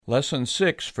Lesson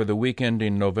 6 for the week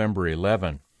ending November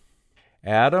 11.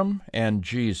 Adam and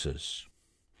Jesus.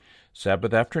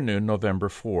 Sabbath afternoon, November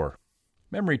 4.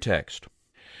 Memory text.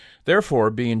 Therefore,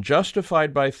 being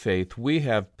justified by faith, we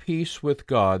have peace with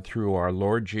God through our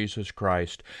Lord Jesus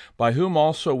Christ, by whom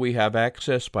also we have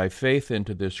access by faith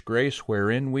into this grace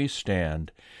wherein we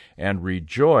stand, and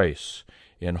rejoice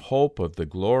in hope of the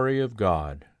glory of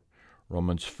God.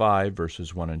 Romans 5,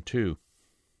 verses 1 and 2.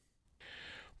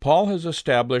 Paul has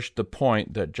established the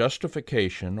point that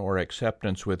justification or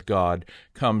acceptance with God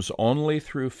comes only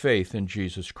through faith in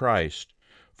Jesus Christ,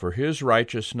 for his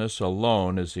righteousness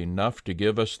alone is enough to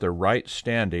give us the right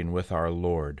standing with our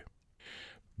Lord.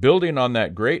 Building on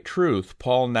that great truth,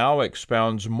 Paul now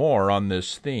expounds more on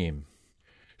this theme.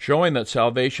 Showing that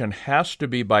salvation has to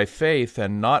be by faith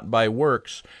and not by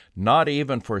works, not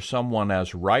even for someone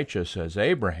as righteous as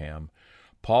Abraham,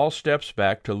 Paul steps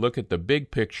back to look at the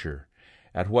big picture,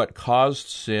 at what caused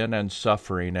sin and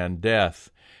suffering and death,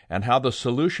 and how the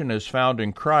solution is found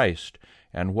in Christ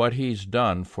and what he's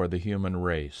done for the human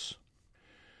race.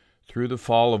 Through the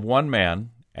fall of one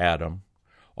man, Adam,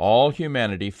 all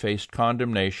humanity faced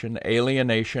condemnation,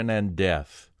 alienation, and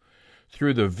death.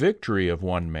 Through the victory of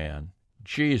one man,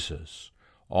 Jesus,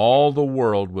 all the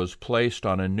world was placed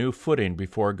on a new footing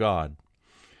before God.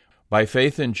 By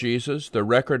faith in Jesus, the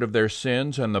record of their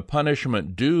sins and the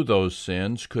punishment due those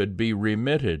sins could be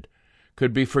remitted,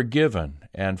 could be forgiven,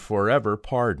 and forever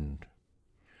pardoned.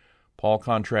 Paul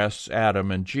contrasts Adam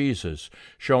and Jesus,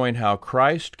 showing how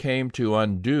Christ came to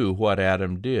undo what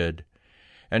Adam did,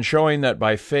 and showing that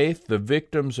by faith the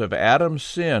victims of Adam's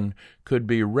sin could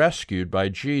be rescued by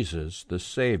Jesus, the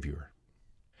Savior.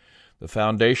 The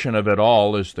foundation of it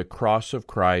all is the cross of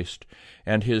Christ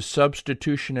and his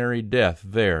substitutionary death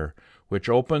there, which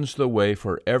opens the way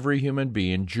for every human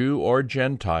being, Jew or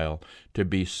Gentile, to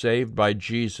be saved by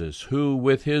Jesus, who,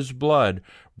 with his blood,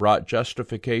 brought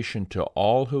justification to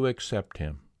all who accept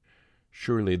him.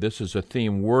 Surely this is a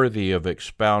theme worthy of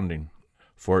expounding,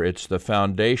 for it's the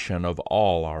foundation of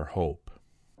all our hope.